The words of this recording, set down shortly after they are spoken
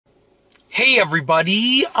Hey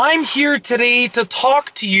everybody, I'm here today to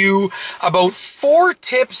talk to you about 4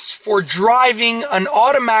 tips for driving an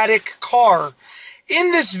automatic car.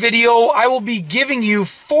 In this video, I will be giving you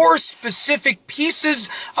 4 specific pieces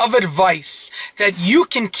of advice that you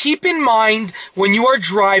can keep in mind when you are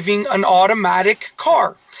driving an automatic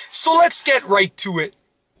car. So let's get right to it.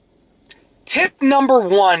 Tip number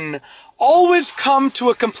 1. Always come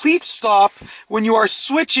to a complete stop when you are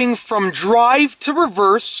switching from drive to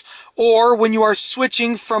reverse or when you are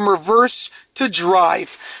switching from reverse to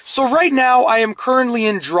drive. So right now I am currently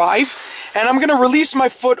in drive and I'm going to release my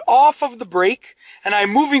foot off of the brake and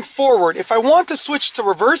I'm moving forward. If I want to switch to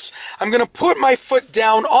reverse, I'm going to put my foot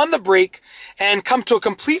down on the brake and come to a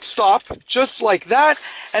complete stop just like that,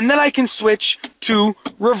 and then I can switch to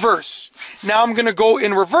reverse. Now I'm going to go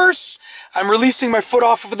in reverse. I'm releasing my foot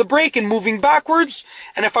off of the brake and moving backwards.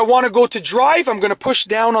 And if I want to go to drive, I'm going to push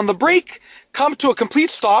down on the brake, come to a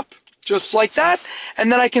complete stop, just like that,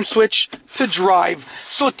 and then I can switch to drive.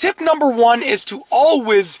 So tip number 1 is to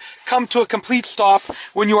always come to a complete stop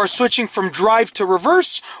when you are switching from drive to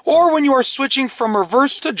reverse or when you are switching from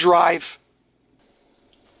reverse to drive.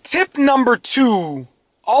 Tip number 2.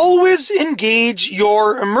 Always engage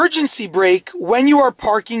your emergency brake when you are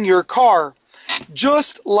parking your car.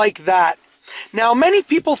 Just like that. Now, many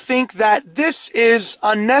people think that this is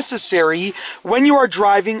unnecessary when you are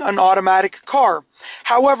driving an automatic car.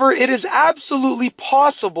 However, it is absolutely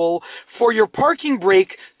possible for your parking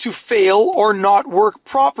brake to fail or not work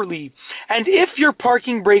properly. And if your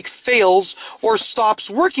parking brake fails or stops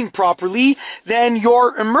working properly, then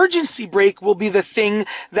your emergency brake will be the thing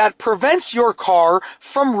that prevents your car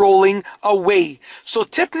from rolling away. So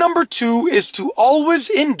tip number 2 is to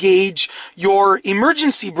always engage your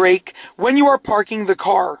emergency brake when you are parking the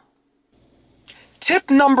car.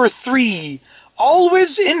 Tip number 3.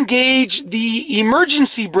 Always engage the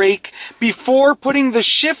emergency brake before putting the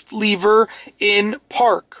shift lever in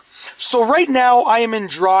park. So right now I am in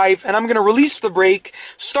drive and I'm going to release the brake,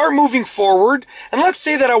 start moving forward, and let's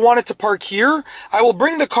say that I wanted to park here. I will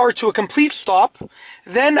bring the car to a complete stop.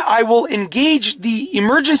 Then I will engage the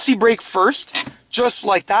emergency brake first, just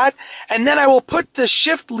like that, and then I will put the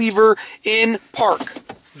shift lever in park.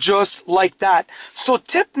 Just like that. So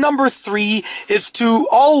tip number 3 is to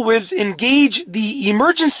always engage the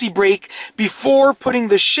emergency brake before putting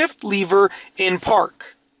the shift lever in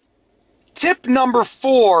park. Tip number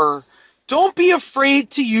 4. Don't be afraid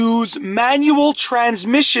to use manual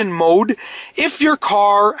transmission mode if your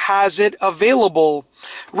car has it available.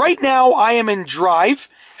 Right now I am in drive,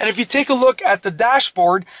 and if you take a look at the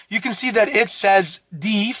dashboard, you can see that it says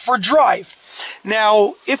D for drive.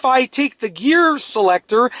 Now, if I take the gear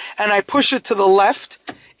selector and I push it to the left,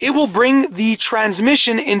 it will bring the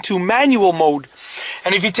transmission into manual mode.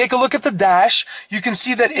 And if you take a look at the dash, you can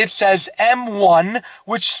see that it says M1,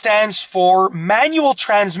 which stands for manual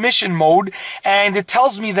transmission mode, and it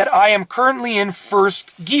tells me that I am currently in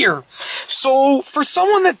first gear. So for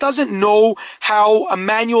someone that doesn't know how a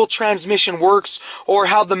manual transmission works or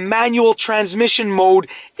how the manual transmission mode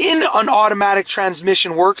in an automatic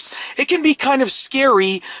transmission works, it can be kind of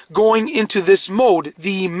scary going into this mode,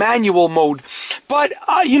 the manual mode. But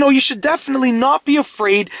you should definitely not be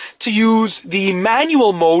afraid to use the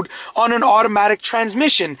manual mode on an automatic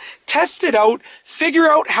transmission. Test it out, figure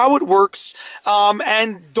out how it works,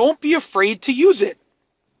 and don't be afraid to use it.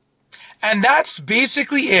 And that's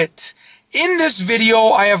basically it. In this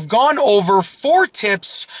video, I have gone over 4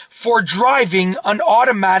 tips for driving an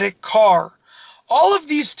automatic car. All of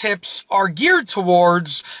these tips are geared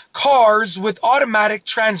towards cars with automatic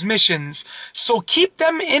transmissions, so keep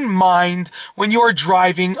them in mind when you are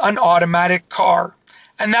driving an automatic car.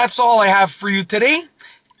 And that's all I have for you today.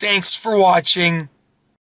 Thanks for watching.